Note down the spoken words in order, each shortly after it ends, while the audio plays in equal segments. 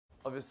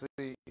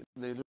obviously,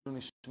 Leilu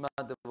Nishma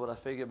de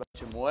Borafege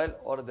Bachimuel,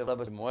 or de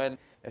Bachimuel,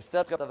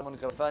 Esther Kaptamon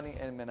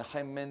Kafani, and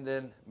Menachem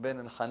Mendel Ben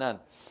and Hanan.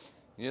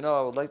 You know,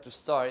 I would like to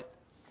start.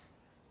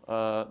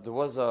 There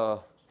was a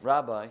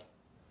rabbi.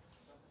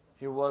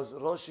 He was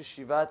Rosh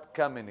Yeshivat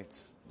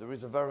Kamenetz. There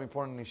is a very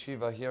important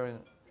yeshiva here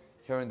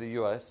in the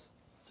U.S.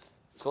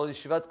 It's called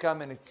Yeshivat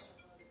Kamenetz.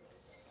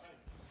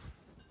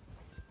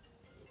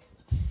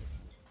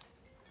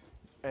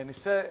 And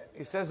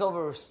he says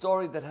over a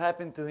story that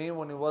happened to him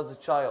when he was a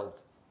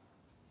child.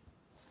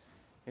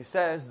 He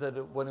says that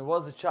when he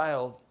was a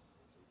child,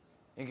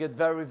 he got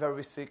very,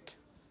 very sick.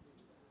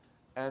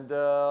 And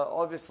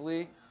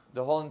obviously,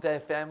 the whole entire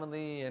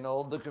family and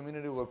all the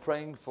community were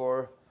praying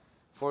for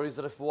his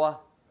refuah.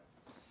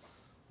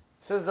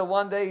 He says that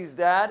one day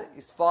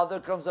his father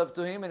comes up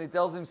to him and he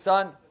tells him,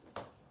 son,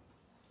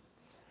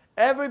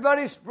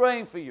 everybody's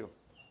praying for you.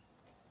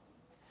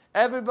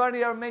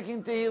 Everybody are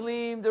making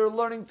tehillim, they're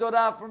learning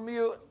Torah from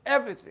you,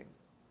 everything.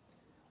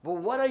 But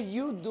what are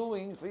you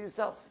doing for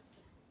yourself?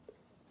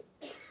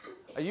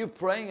 Are you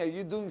praying? Are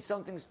you doing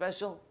something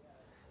special?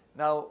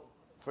 Now,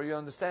 for your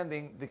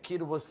understanding, the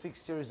kid was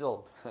 6 years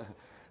old.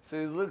 So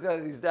he looks at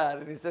his dad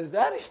and he says,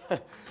 Daddy,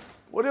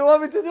 what do you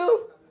want me to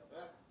do?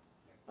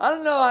 I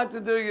don't know how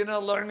to do,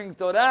 learning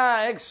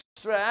Torah,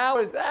 extra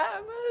hours.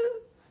 I'm a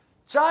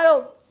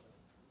child.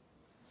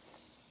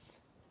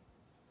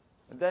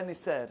 And then he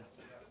said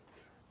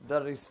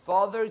that his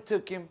father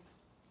took him,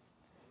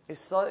 he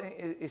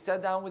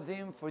sat down with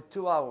him for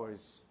 2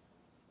 hours.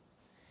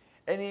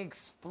 And he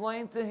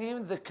explained to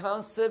him the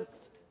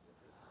concept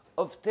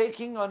of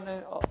taking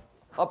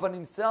upon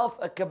himself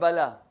a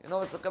Kabbalah. You know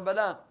what's a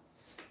Kabbalah?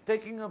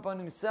 Taking upon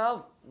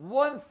himself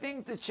one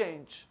thing to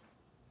change.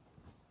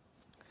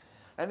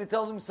 And he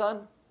told him,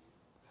 son,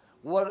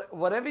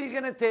 whatever you're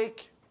going to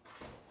take,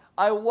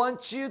 I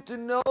want you to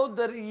know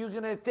that you're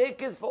going to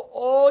take it for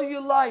all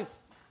your life.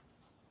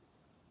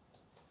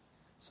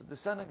 So the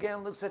son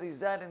again looks at his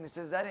dad and he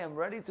says, Daddy, I'm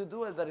ready to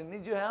do it, but I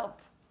need your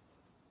help.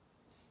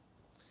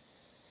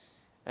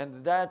 And the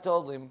dad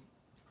told him,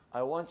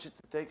 I want you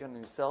to take on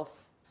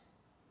yourself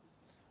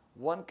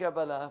one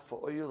Kabbalah for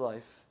all your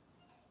life,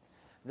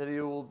 that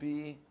you will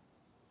be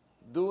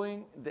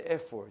doing the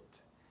effort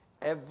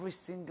every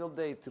single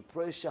day to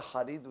pray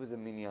Shacharit with a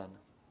minyan.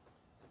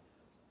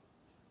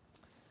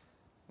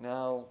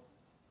 Now,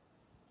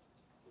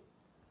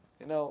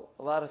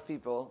 a lot of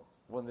people,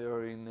 when they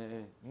are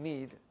in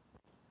need,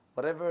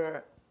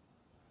 whatever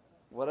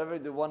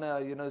they want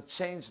to,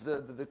 change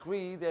the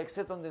decree, they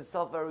accept on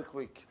themselves very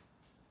quick.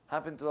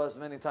 Happened to us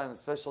many times,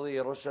 especially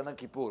Rosh Hashanah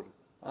Kippur.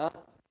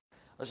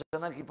 Rosh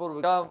Hashanah Kippur,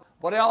 we come,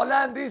 Borei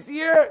Olam, this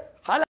year,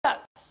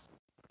 halas.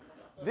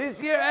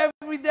 This year,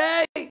 every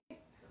day,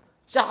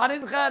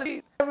 Shacharit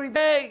Charit, every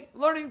day,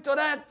 learning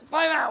Torah,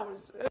 5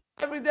 hours.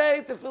 Every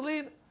day,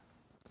 tefillin.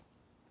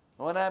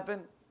 What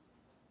happened?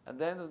 At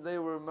the end of the day,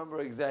 we remember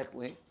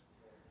exactly.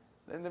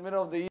 In the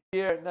middle of the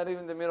year, not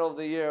even the middle of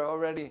the year,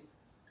 already,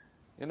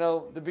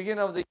 the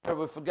beginning of the year,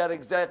 we forgot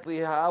exactly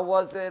how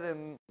was it.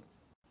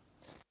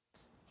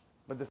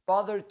 But the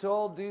father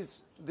told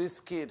this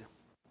kid,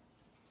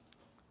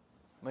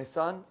 my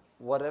son,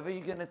 whatever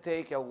you're going to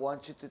take, I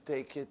want you to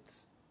take it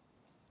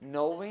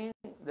knowing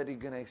that you're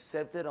going to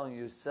accept it on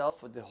yourself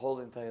for the whole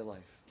entire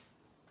life.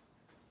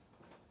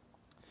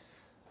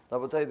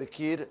 Rabotai, the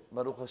kid,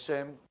 Baruch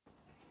Hashem,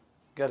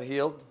 got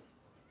healed.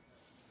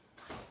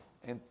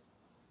 And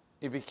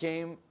he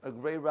became a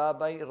great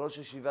rabbi, Rosh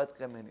Yeshivat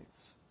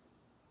Kamenetz.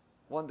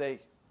 One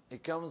day, he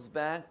comes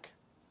back.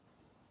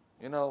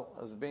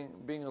 As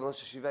being a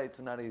Rosh Yeshiva, it's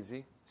not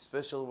easy,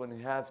 especially when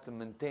you have to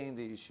maintain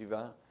the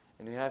yeshiva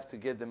and you have to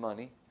get the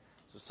money.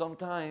 So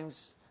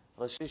sometimes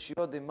Rosh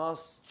Yeshiva, they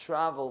must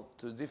travel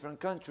to different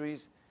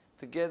countries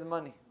to get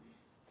money.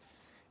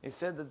 He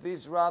said that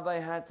this rabbi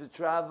had to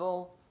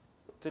travel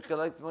to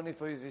collect money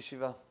for his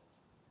yeshiva.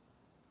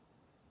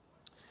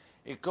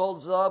 He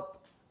calls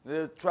up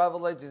the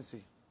travel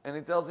agency and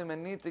he tells him, I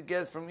need to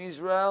get from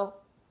Israel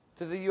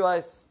to the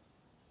U.S.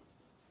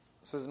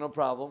 He says, no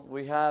problem.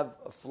 We have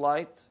a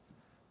flight,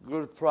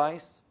 good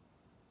price,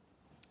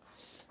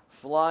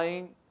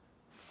 flying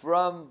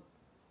from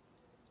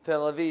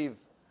Tel Aviv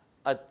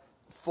at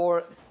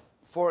 4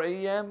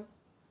 a.m.,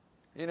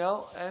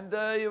 and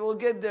you will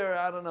get there,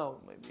 I don't know,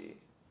 maybe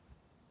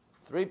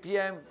 3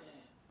 p.m.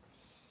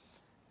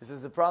 He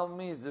says, the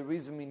problem is there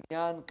is a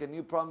minyan. Can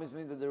you promise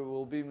me that there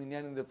will be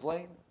minyan in the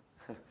plane?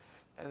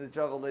 And the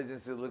travel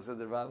agency looks at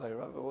the rabbi,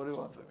 what do you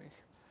want from me?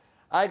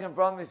 I can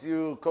promise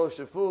you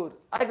kosher food.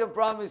 I can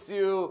promise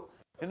you,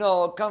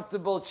 a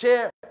comfortable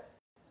chair.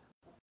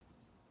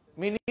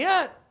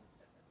 Minyan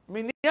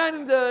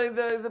in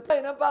the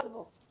plane,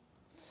 impossible.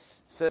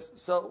 Says,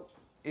 so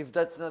if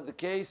that's not the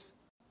case,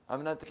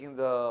 I'm not taking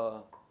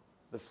the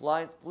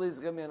flight. Please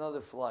give me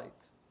another flight.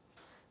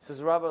 He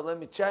says, Rabbi, let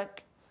me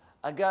check.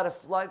 I got a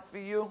flight for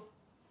you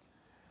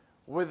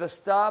with a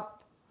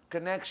stop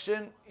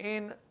connection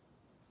in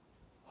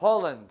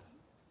Holland.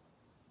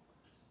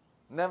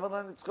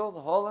 Netherlands, it's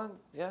called Holland.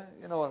 Yeah,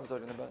 you know what I'm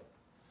talking about.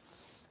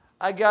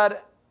 I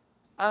got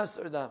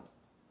Amsterdam.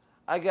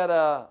 I got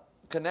a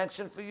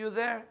connection for you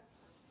there.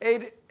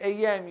 8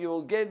 a.m. you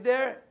will get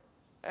there.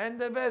 And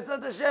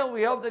Be'ezrat Hashem,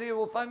 we hope that you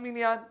will find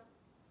minyan.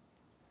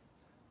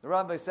 The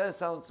rabbi says,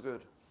 sounds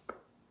good.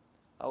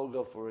 I will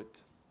go for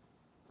it.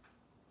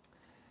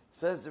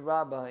 Says the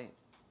rabbi,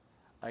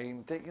 I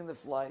am taking the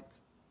flight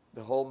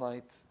the whole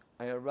night.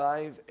 I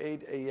arrive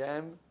 8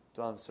 a.m.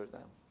 to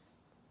Amsterdam.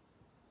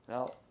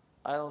 Now,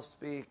 I don't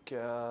speak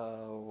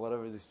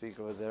whatever they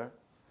speak over there.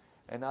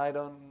 And I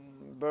don't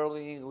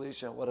barely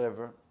English and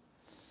whatever.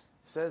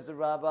 Says the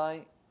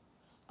rabbi,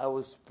 I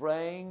was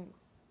praying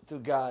to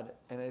God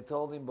and I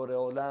told him,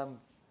 Borei Olam,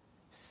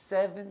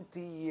 70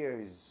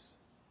 years,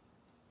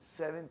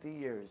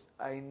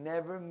 I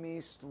never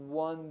missed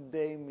one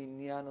day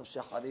minyan of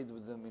shacharit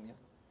with the minyan.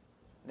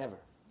 Never.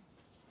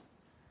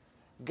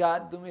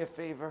 God, do me a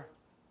favor.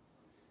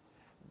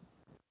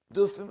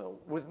 Do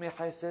with me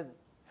chesed.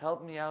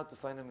 Help me out to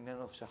find a minyan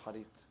of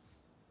shacharit.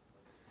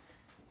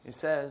 He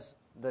says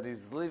that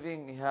he's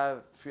leaving, he have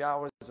a few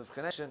hours of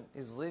connection,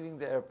 he's leaving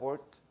the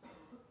airport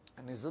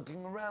and he's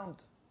looking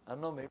around. I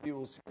don't know, maybe he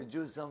will see a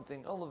Jew,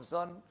 something. All of a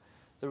sudden,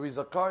 there is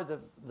a car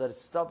that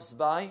stops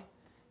by,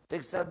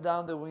 takes that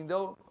down the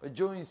window, a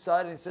Jew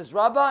inside, and says,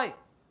 Rabbi,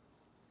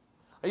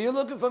 are you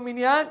looking for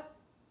minyan?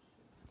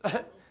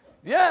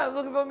 Yeah, I'm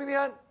looking for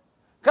minyan.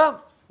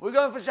 Come, we're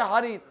going for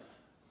shacharit.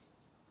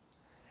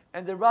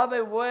 And the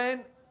rabbi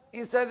went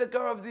inside the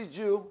car of the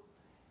Jew.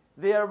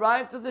 They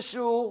arrived to the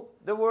shul.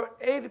 There were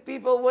 8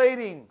 people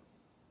waiting,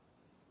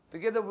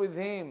 together with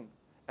him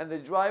and the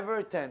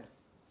driver, 10.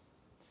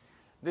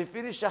 They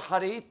finished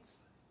shacharit,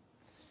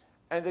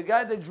 and the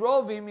guy that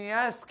drove him, he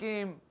asked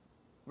him,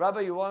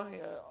 Rabbi,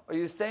 are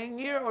you staying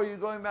here or are you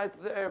going back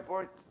to the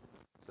airport?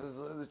 Because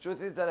the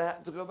truth is that I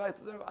have to go back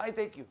to the airport. I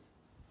take you.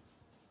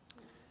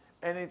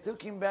 And he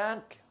took him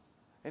back,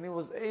 and he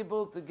was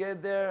able to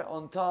get there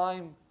on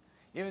time,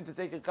 even to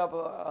take a cup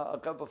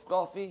of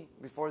coffee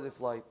before the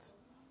flight.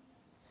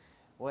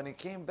 When he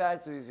came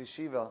back to his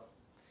yeshiva,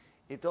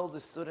 he told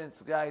the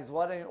students, guys,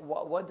 what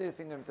do you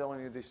think I'm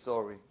telling you this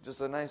story?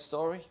 Just a nice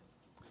story?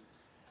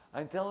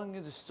 I'm telling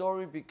you the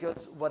story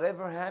because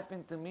whatever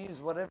happened to me is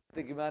whatever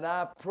the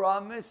Gemara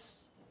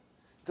promised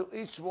to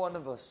each one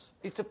of us.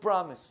 It's a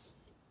promise.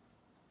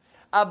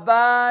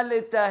 Abba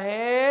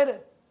letaher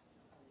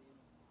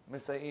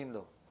mesayin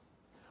lo.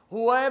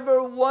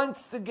 Whoever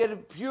wants to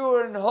get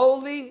pure and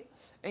holy,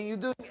 and you're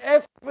doing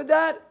effort for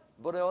that,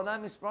 Borei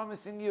Olam is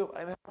promising you,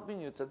 I'm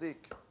helping you,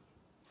 tzaddik.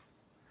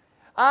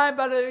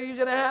 But you're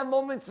going to have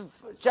moments of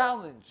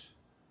challenge.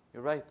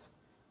 You're right.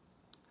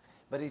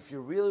 But if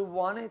you really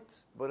want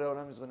it, Borei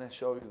Olam is going to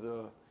show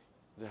you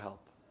the help.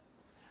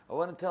 I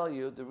want to tell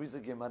you, there is a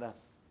Gemara.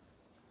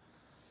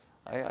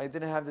 I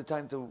didn't have the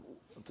time to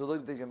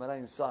look at the Gemara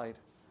inside.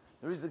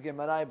 There is a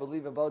Gemara, I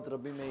believe, about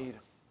Rabbi Meir.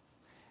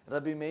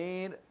 Rabbi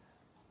Meir,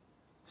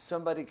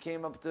 somebody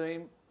came up to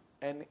him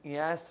and he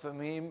asked from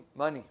him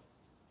money.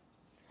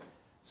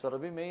 So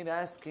Rabbi Meir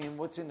asked him,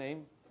 what's your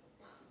name?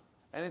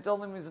 And he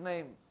told him his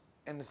name.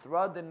 And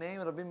throughout the name,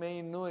 Rabbi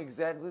Meir knew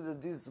exactly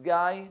that this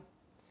guy,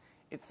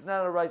 it's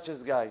not a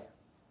righteous guy.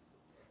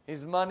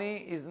 His money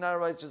is not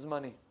righteous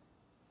money.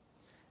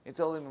 He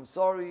told him, I'm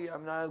sorry,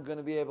 I'm not going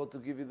to be able to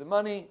give you the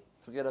money.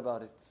 Forget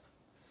about it.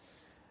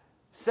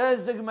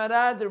 Says the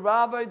Gemara, the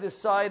rabbi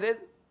decided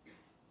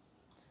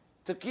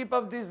to keep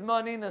up this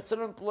money in a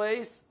certain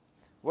place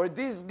where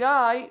this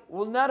guy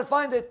will not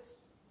find it.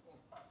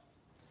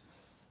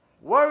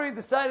 Where he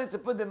decided to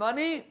put the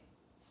money?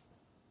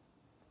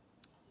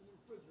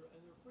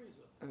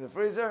 In the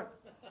freezer?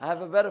 I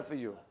have a better for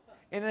you.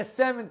 In a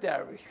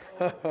cemetery.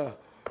 In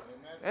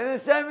a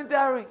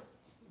cemetery.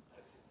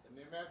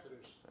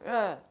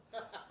 Yeah.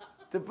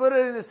 To put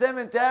it in the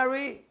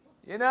cemetery,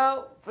 you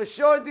know, for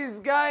sure this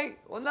guy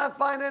will not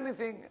find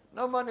anything.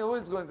 No money. Who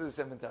is going to the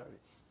cemetery?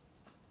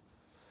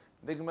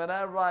 The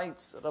Gemara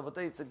writes,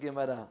 Rabotai, it's a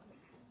Gemara.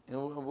 We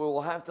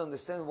will have to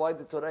understand why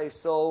the Torah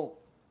is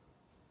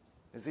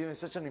even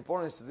such an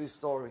importance to this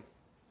story.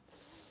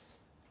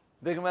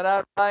 The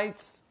Gemara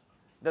writes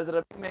that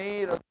Rabbi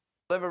Meir, or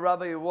whatever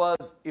rabbi he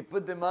was, he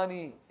put the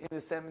money in the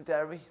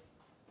cemetery.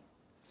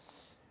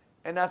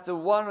 And after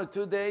 1 or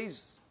 2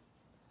 days,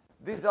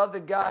 this other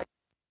guy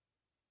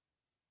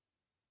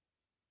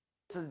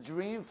gets a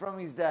dream from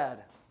his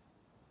dad,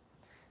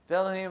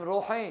 telling him,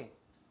 Ruhi,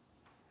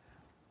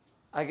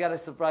 I got a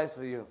surprise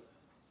for you.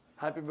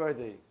 Happy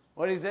birthday.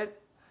 What is it?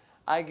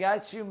 I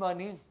got you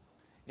money.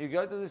 You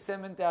go to the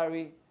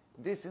cemetery,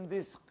 this and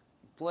this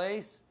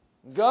place.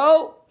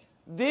 Go,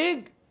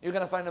 dig, you're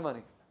going to find the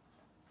money.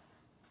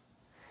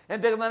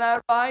 And the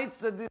Gemara writes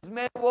that this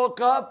man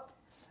woke up,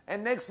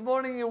 and next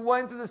morning he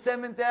went to the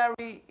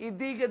cemetery, he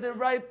dig at the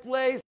right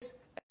place,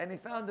 and he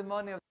found the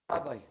money of the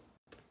rabbi.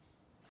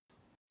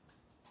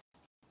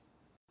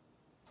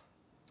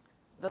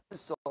 That's the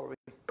story.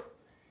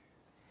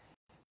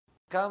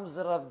 Comes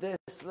Rav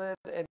Dessler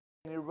and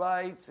he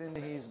writes in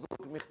his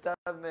book Michtav,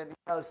 and he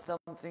has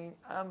something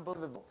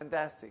unbelievable,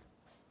 fantastic.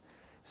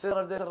 Says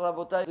Rav Dessler,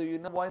 Rabotai, do you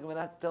know why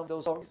Gemara have to tell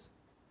those stories?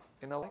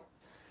 You know why?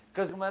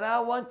 Because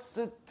Gemara wants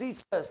to teach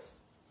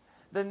us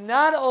that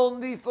not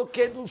only for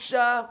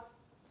Kedusha,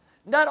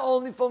 not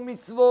only for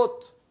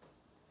mitzvot,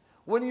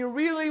 when you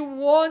really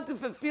want to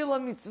fulfill a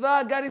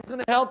mitzvah, God is going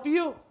to help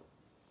you.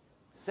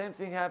 Same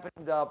thing happened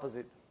the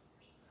opposite.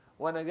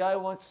 When a guy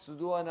wants to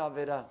do an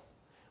Avera,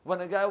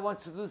 when a guy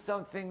wants to do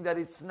something that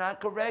it's not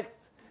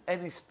correct,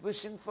 and he's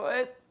pushing for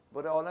it,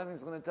 but Olam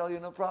is going to tell you,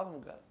 no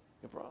problem, God.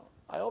 No problem.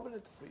 I open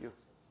it for you.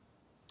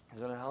 I'm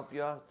going to help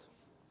you out.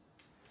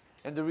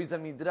 And there is a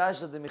midrash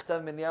that the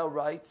Michtav Meniyahu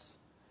writes,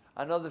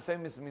 another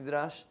famous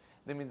midrash.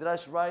 The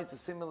midrash writes a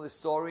similar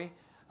story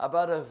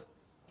about a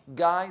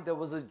guy that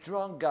was a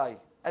drunk guy,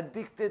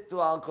 addicted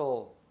to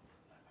alcohol.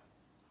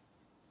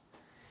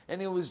 And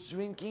he was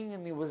drinking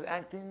and he was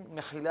acting,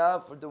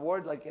 mechila for the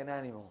word, like an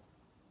animal.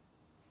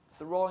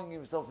 Throwing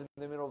himself in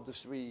the middle of the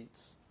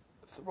streets,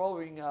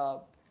 throwing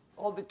up.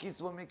 All the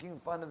kids were making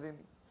fun of him.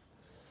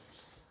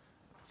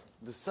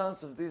 The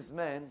sons of this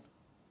man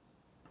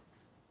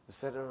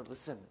said, oh,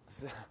 listen,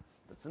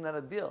 that's not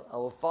a deal.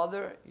 Our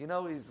father,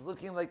 he's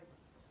looking like,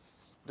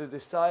 they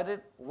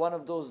decided one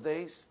of those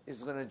days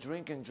is going to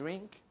drink and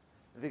drink.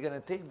 They're going to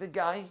take the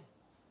guy,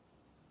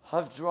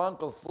 half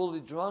drunk or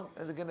fully drunk,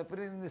 and they're going to put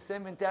it in the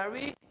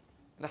cemetery.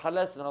 And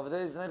over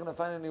there, he's not going to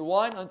find any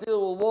wine until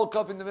he will wake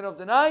up in the middle of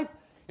the night.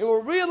 He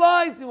will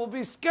realize, he will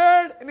be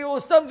scared, and he will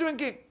stop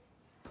drinking.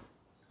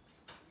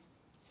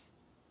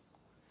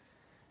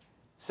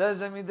 Says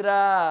the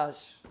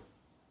Midrash,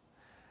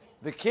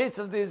 the kids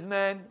of these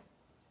men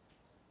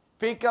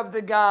pick up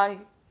the guy,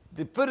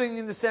 they put him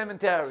in the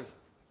cemetery.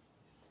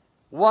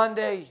 1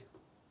 day,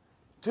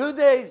 2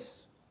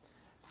 days,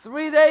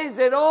 3 days,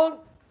 they don't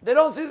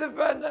see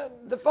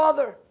the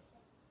father.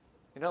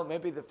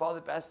 Maybe the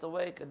father passed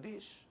away,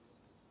 Kaddish.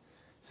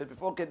 So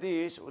before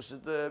Kaddish, we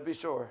should be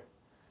sure.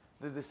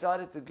 They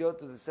decided to go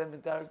to the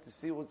cemetery to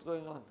see what's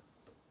going on.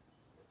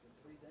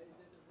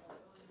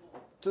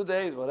 2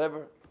 days,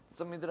 whatever. It's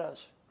a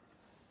midrash.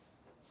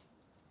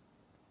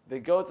 They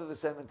go to the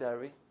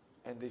cemetery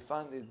and they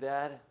find his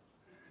dad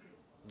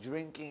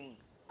drinking,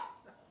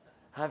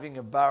 having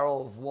a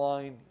barrel of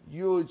wine,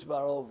 huge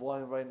barrel of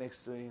wine right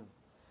next to him.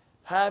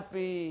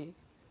 Happy,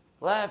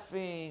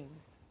 laughing,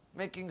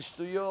 making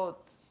shtuyot.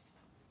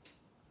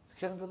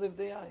 Can't believe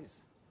their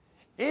eyes.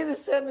 In the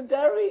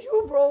cemetery,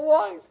 who brought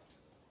wine?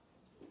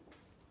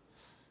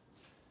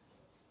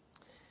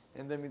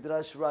 And the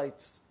Midrash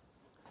writes,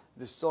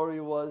 the story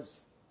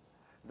was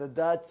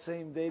that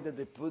same day that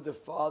they put the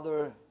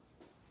father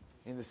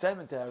in the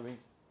cemetery,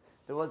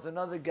 there was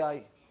another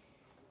guy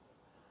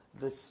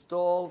that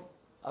stole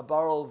a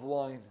barrel of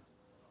wine.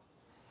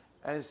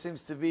 And it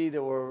seems to be they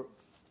were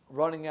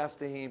running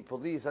after him,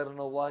 police, I don't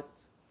know what.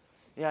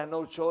 He had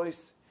no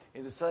choice.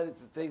 He decided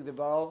to take the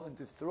barrel and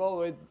to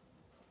throw it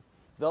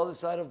the other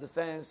side of the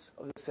fence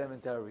of the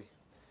cemetery.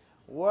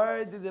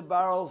 Where did the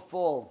barrel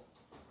fall?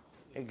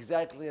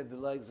 Exactly at the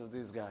legs of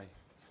this guy.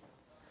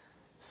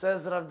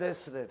 Says Rav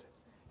Dessler,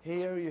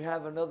 here you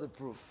have another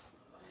proof.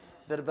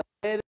 That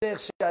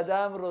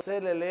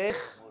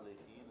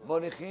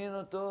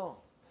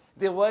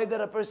the way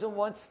that a person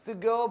wants to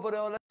go, but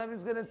Olam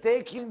is going to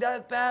take you in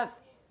that path,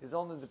 is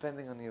only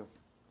depending on you.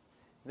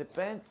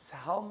 Depends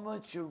how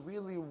much you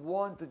really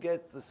want to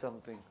get to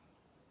something.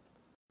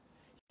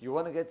 You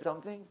want to get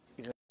something,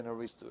 you're going to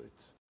reach to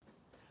it.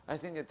 I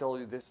think I told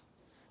you this.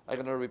 I'm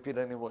going to repeat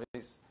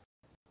anyways,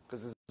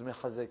 because it's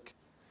mehazek.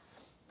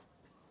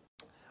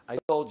 I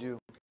told you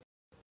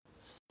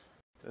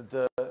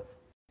that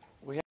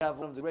we have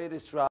one of the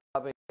greatest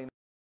rabbis in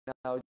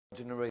our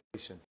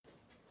generation.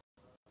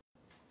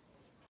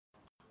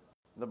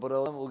 The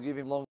Borei will give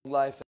him long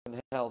life and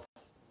health.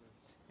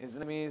 His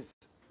name is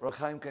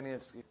Chaim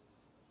Kanievsky.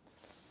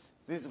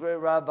 This great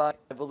rabbi,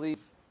 I believe,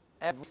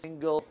 every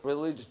single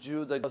religious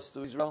Jew that goes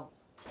to Israel,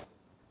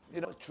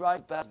 try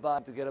to pass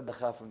by to get a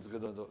bracha from his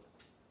Gadol.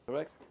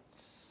 Correct?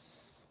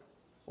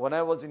 When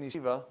I was in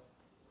yeshiva,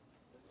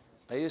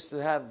 I used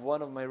to have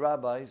one of my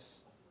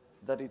rabbis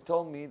that he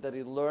told me that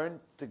he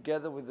learned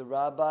together with the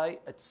rabbi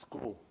at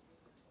school.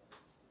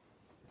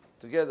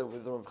 Together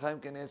with Rabbi Chaim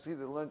Kanievsky,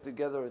 they learned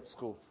together at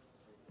school,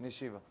 in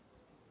yeshiva.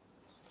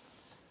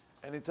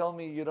 And he told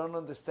me, you don't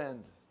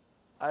understand.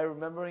 I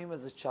remember him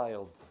as a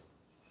child.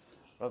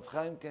 Rabbi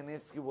Chaim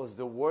Kanievsky was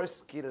the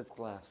worst kid at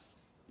class.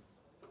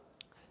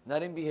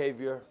 Not in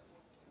behavior,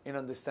 in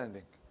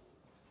understanding.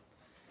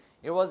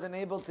 He wasn't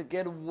able to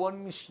get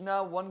one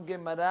Mishnah, one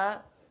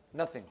Gemara,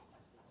 nothing.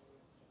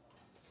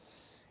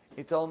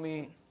 He told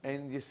me,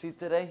 and you see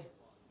today,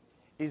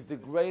 he's the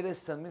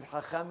greatest Talmid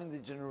Chacham in the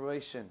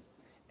generation.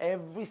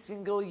 Every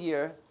single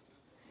year,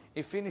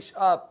 he finished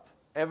up,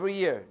 every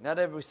year, not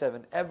every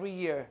 7, every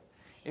year,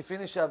 he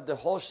finished up the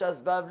whole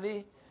Shas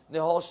Bavli, the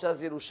whole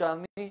Shas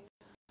Yerushalmi,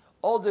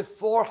 all the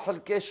 4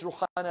 Chalkei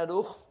Shulchan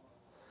Aruch,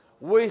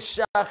 with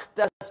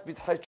Shachtas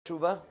B'tchei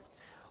Tshuva,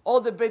 all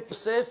the Beit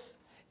Yosef,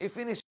 he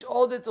finished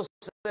all the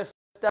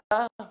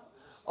Tosefta,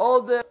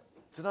 all the,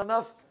 it's not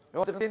enough, you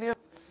want to continue?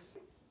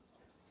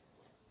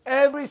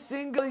 Every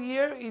single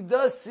year he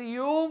does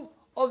siyum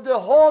of the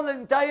whole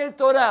entire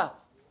Torah.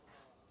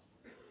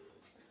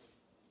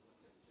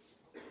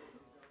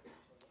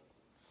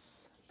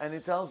 And he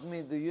tells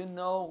me, do you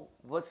know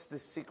what's the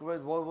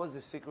secret? What was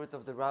the secret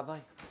of the rabbi?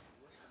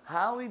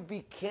 How he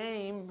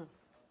became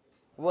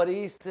what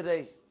he is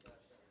today.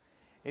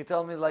 He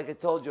told me, like I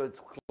told you,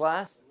 it's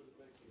class.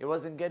 He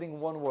wasn't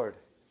getting one word.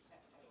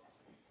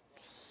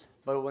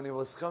 But when he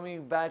was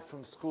coming back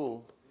from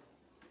school,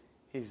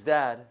 his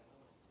dad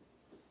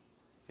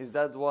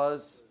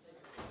was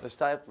the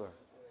stipler.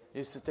 He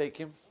used to take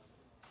him,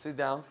 sit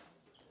down,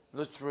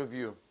 let's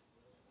review.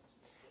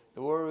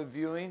 They were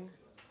reviewing.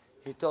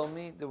 He told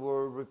me they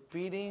were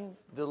repeating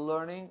the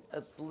learning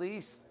at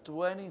least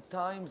 20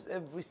 times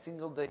every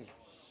single day.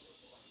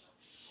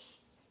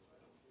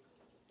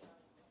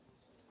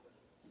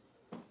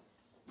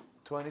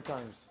 "20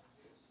 times.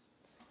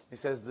 He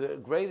says the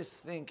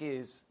greatest thing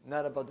is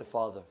not about the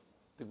father.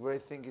 The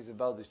great thing is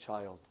about the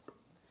child.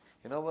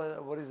 You know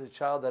what is a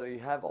child that you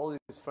have all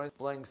his friends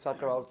playing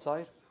soccer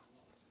outside?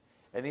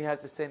 And he has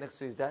to stay next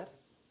to his dad?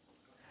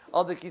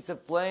 All the kids are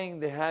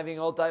playing, they're having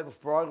all type of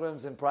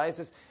programs and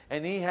prizes,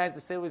 and he has to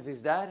stay with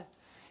his dad.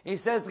 He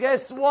says,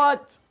 guess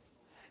what?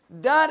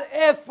 That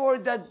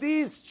effort that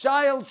this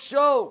child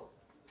show,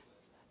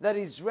 that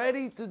he's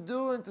ready to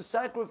do and to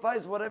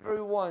sacrifice whatever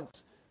he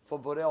wants for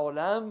Borei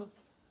Olam,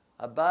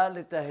 Abba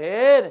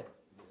L'Taher,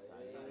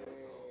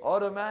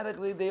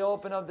 automatically they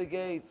open up the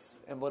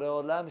gates, and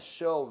Borei Olam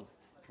showed,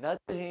 not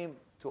to him,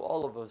 to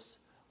all of us,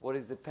 what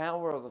is the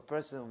power of a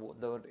person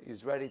that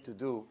is ready to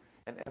do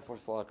an effort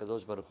for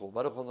HaKadosh Baruch Hu.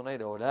 Baruch Adonai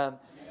Le'olam.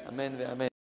 Amen ve'amen.